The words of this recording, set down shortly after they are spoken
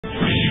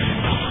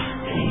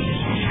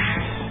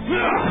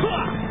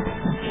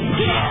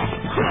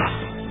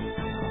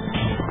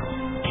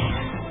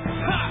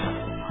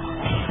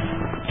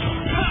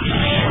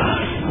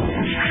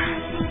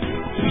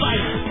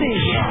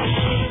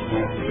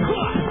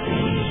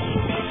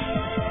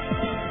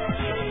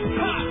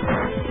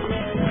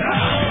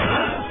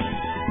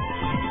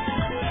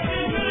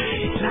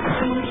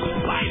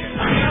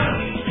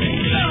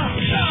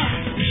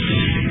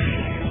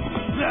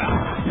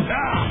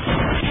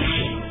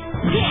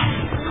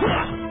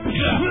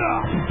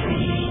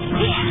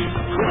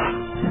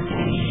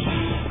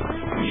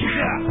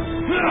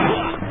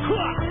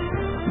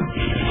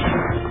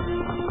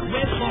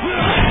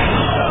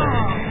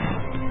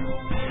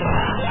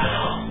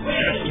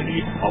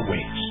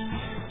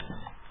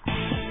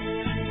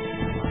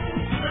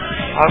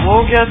I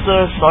will get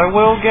this. I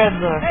will get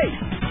this. Hey.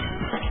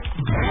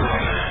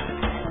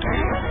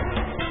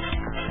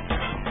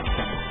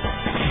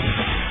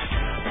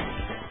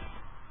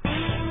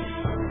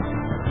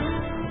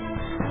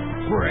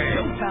 Break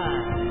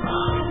time.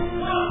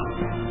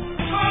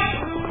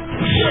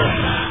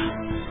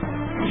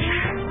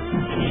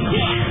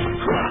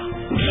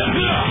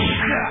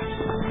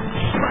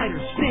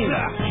 Spider sting.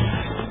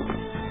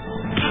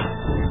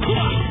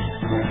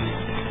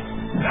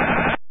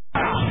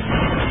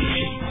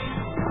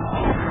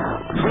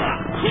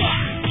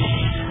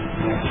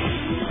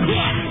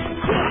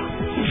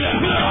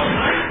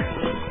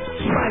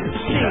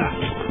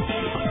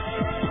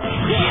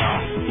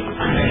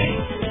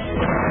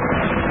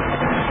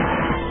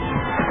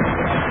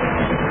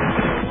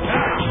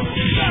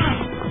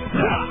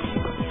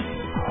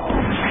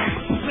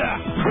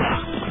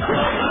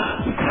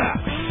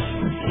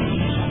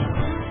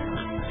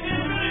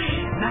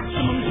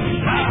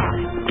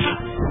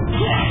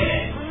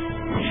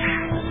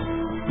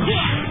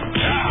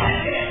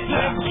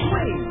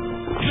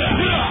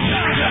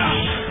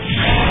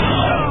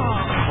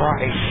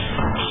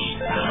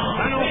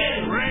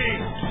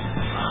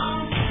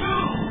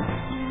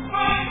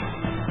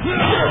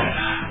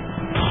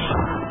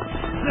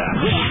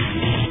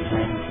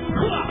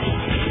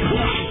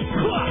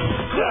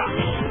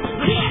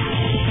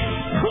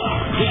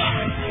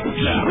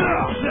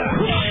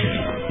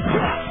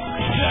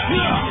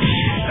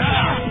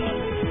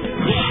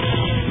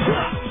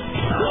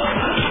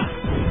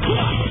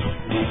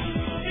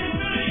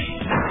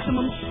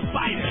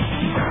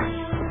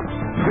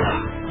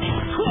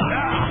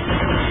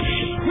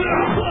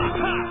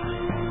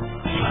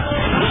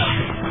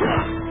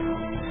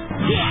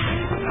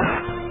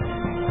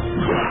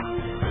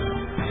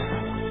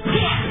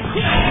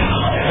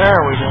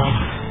 There we go.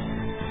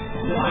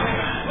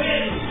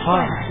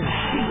 Alright.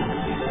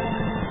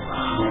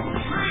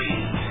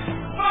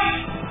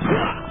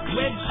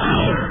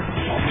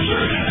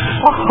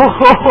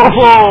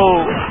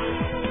 Oh,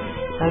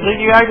 I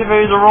think you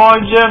activated the wrong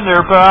gem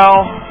there,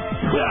 pal.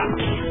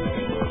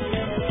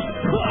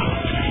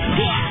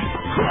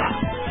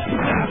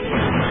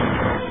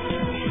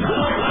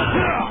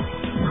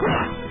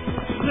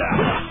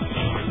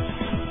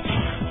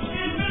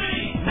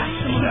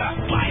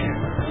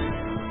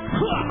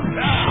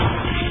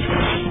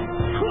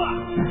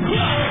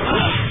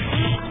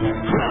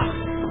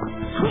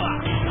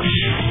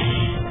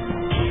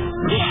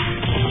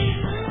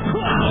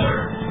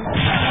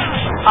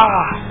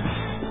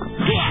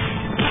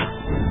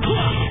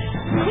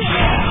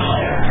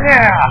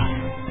 Yeah!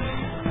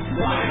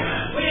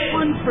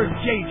 One for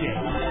JJ.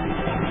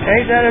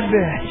 Ain't that a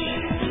bitch?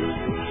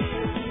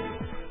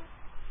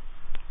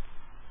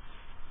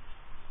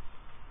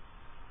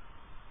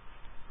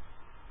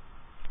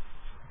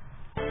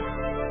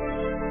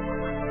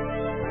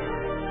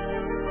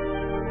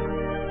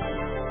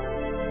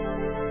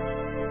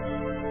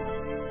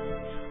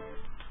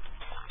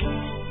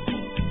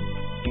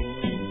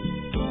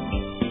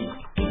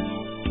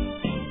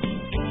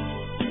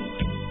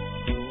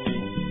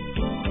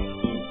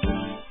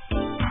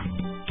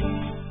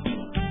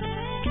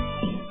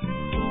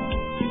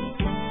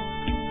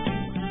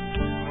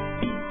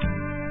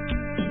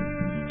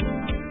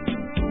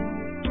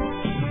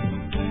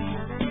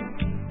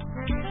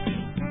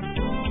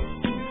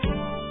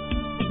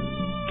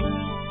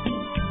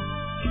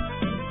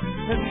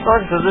 It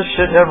sucks that this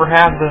shit never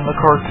happened in the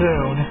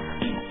cartoon.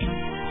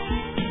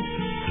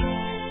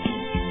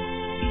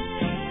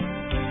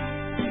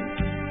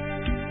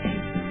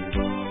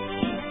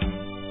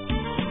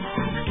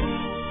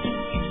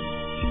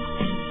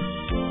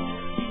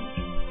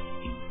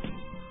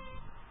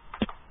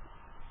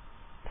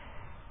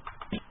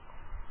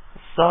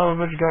 Son of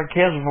a bitch got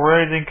canceled for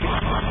anything.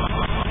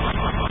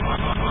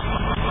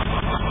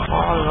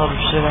 All this other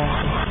shit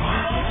happened.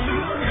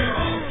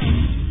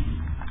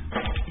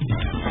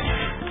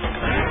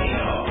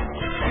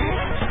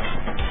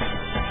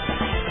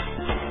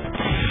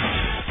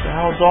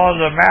 How's on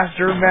the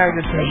Master of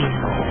Magnetism?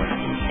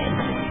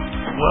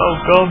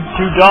 Welcome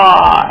to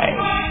die!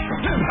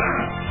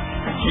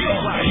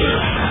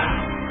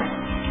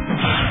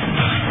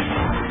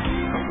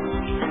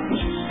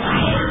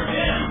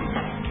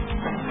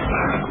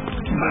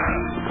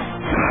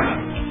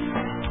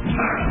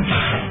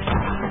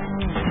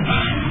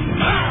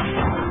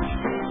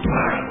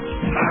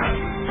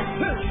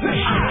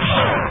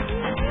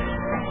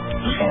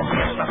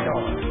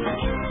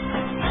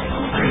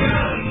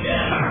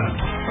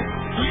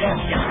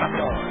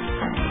 Shield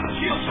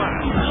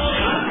flash.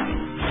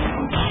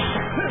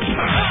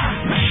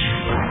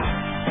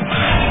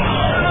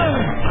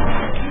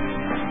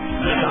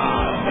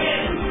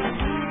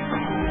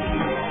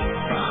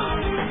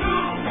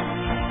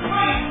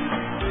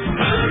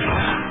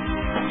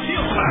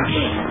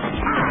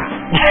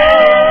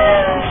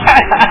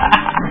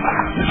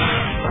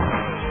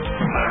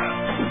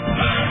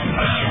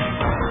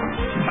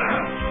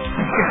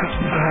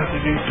 I have to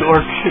do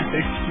sword shit,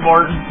 they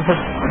smart.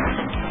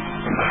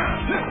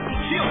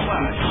 Shield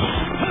flash.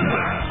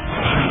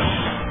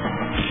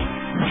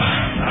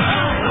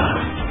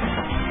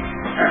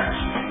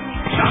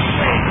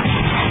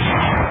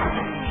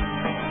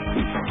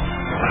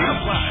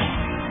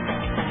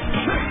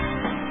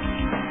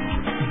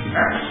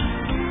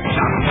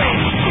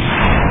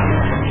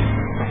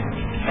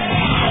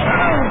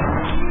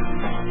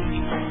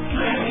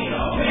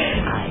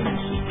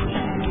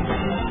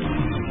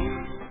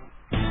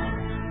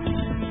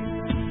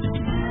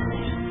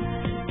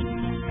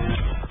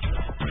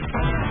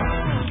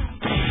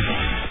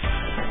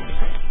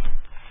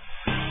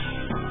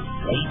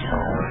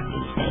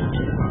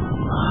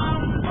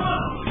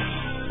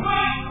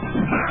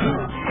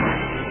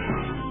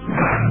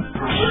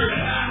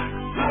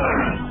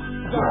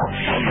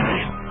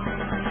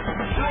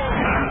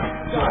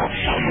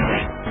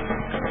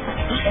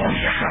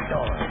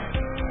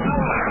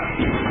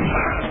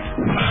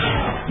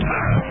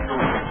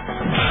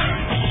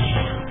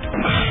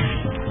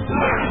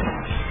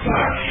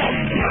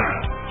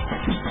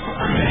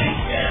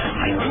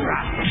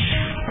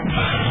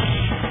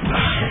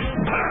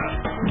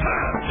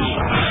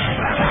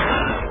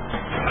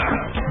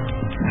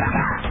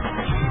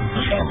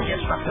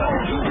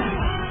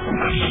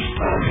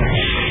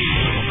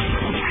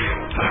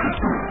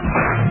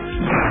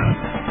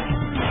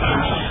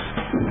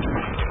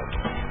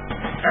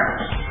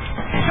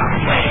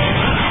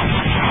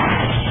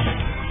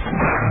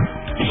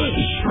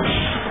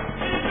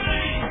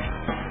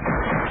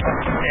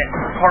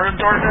 Part of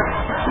darkness.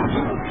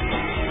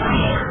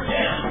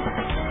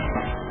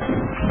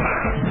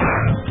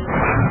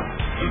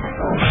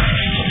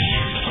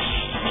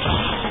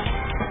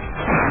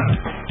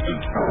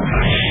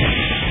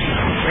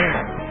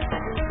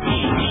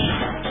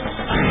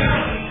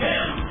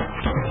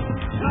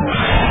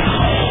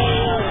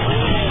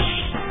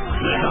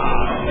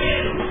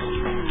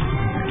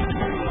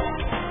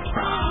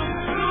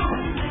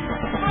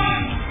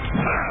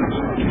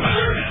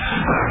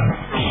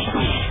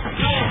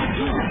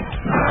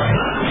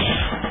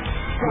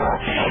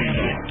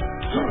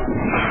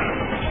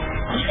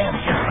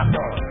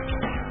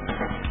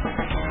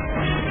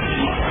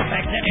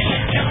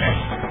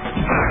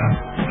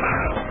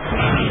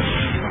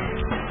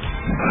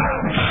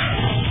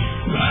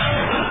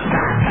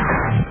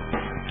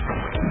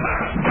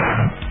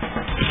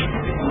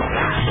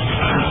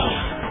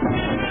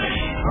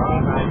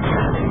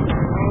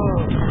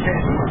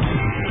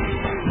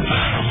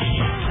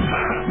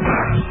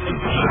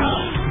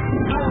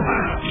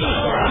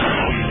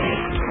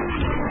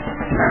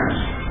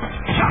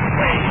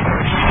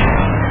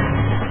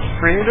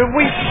 Creative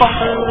weak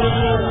fucker.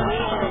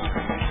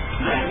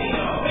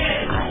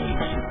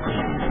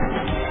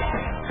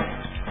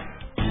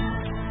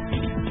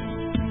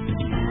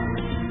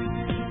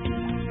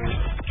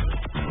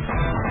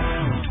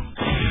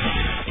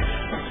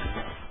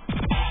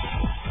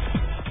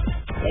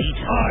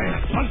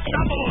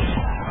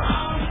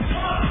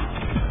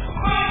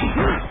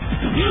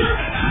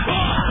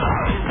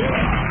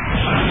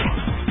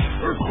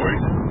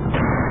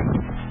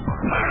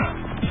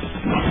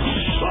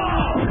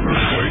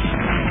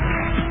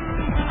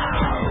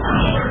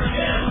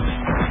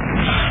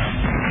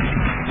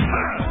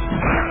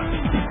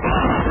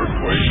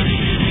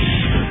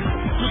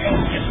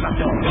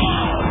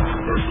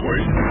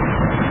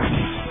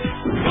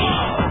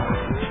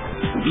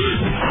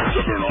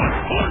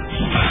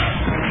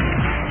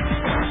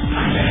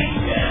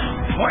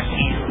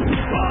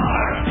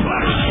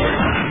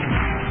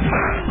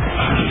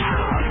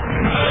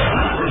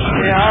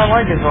 Yeah, I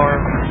like his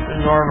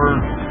armor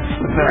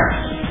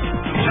effects.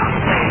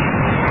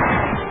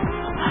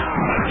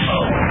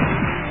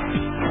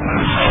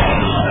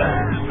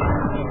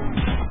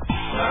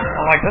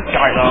 I like this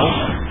guy though.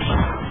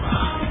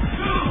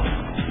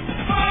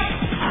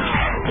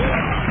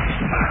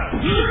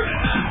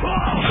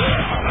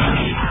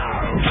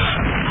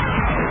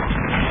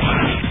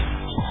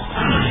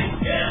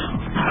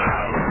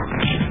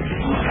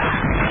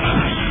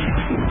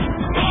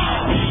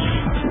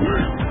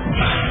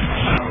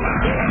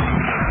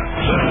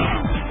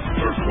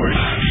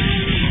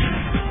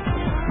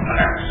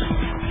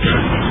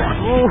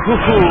 Ooh,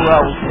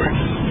 that was great.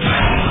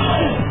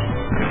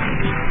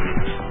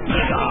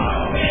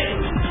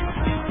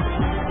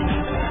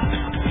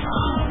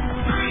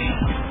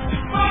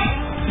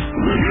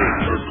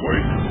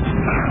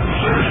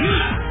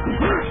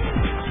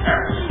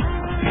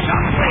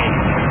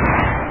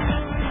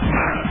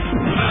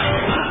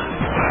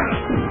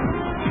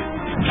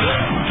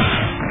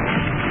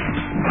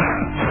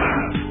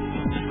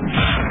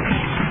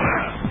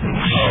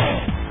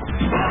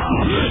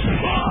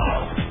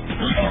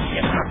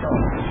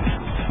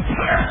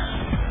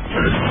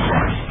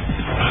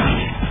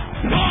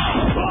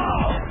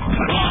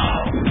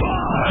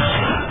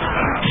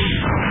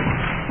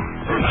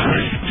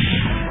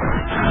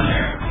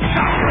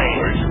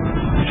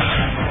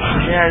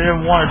 I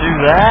didn't want to do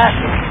that.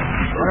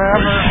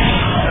 Whatever.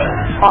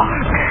 Fuck.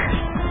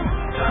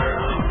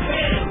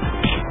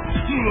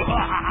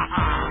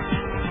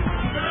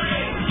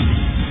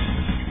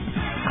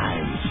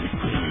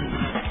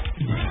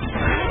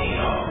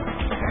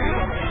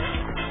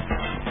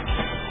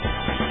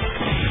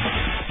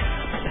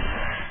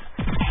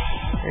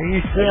 You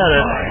said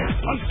it.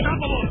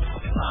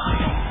 Unstoppable!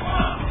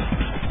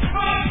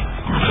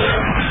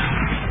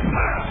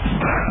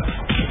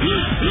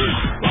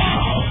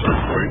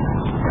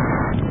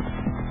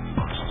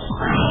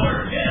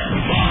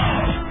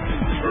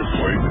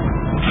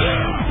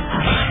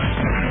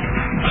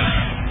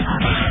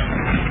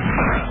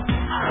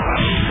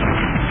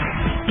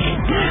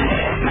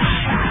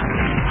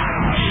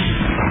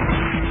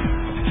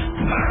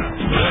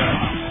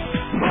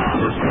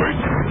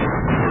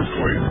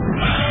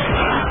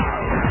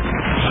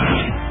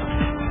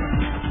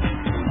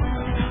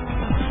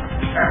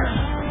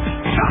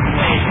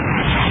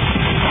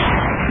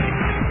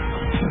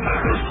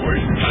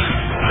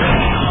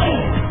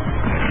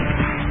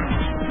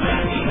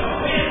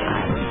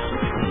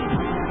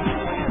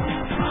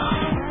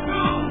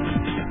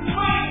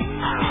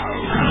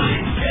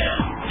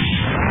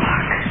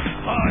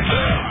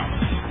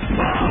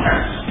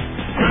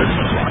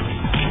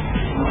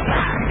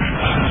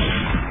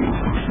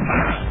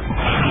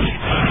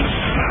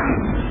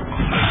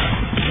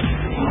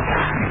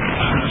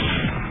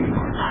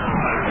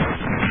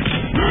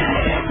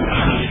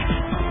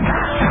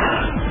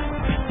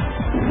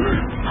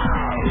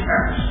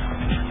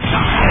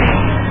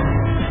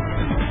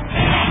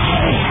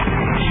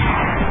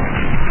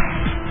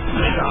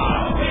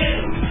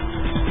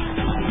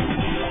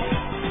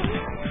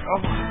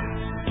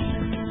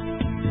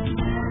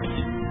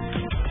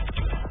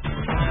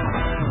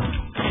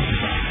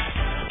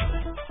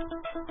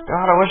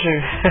 God, I wish I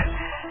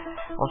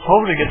was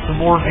hoping to get some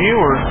more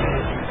viewers.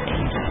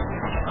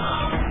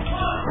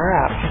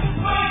 Crap.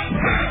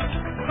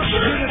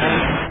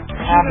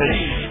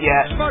 Haven't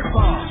yet.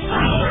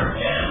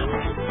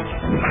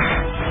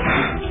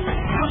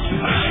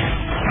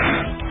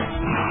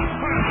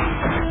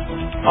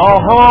 Oh,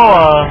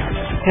 hello,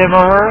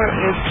 Timmer.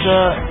 It's,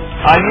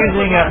 I'm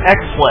using an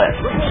XSplit.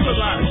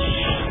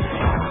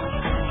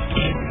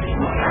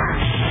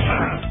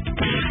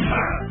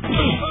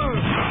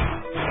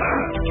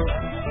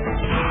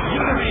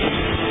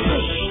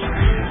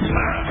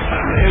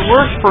 It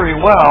works pretty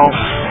well.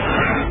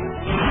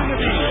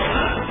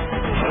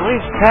 At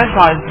least 10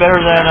 times better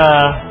than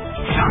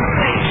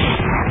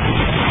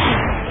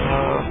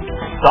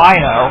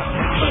Dino.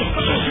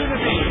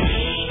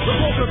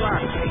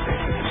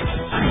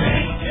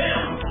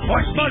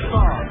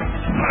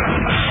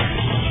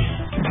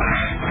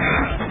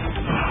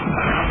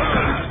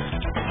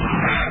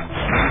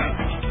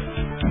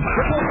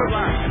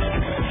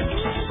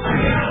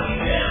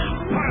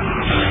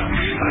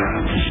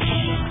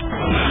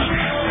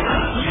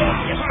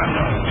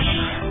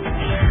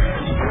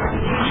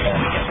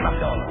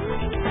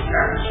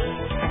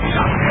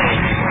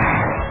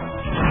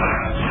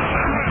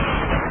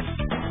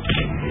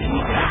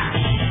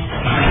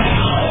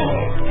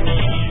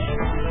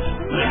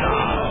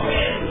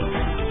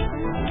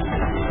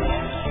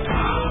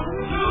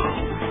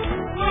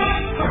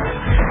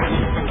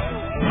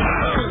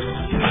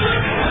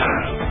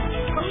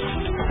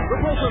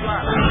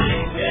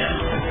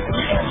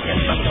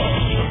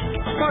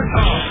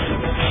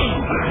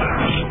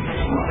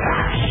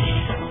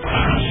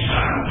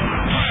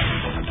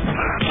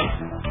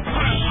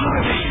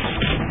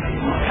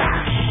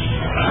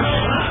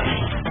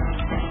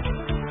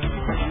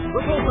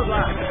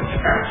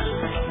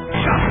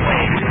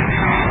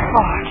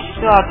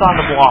 Oh, it's on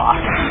the block.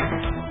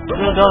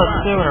 Should have done it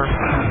sooner.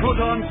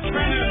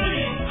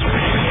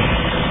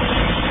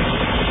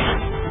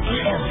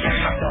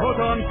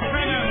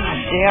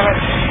 Damn it.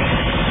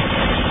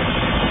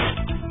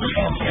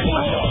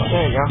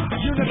 There you go.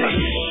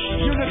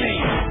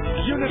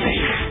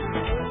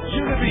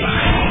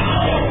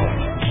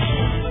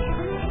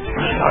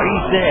 Oh,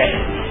 he's dead.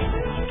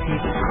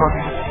 Jesus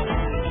Christ.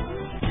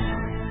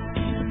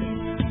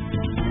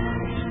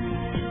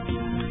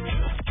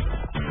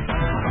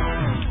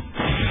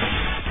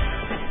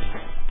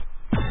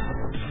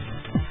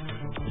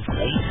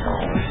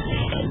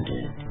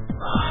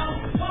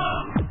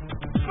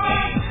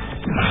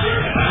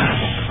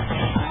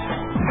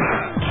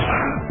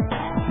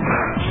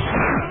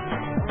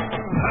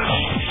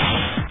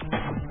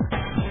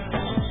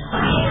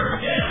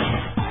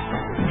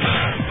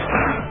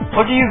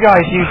 What do you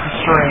guys use to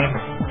stream?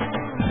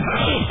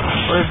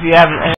 Or if you have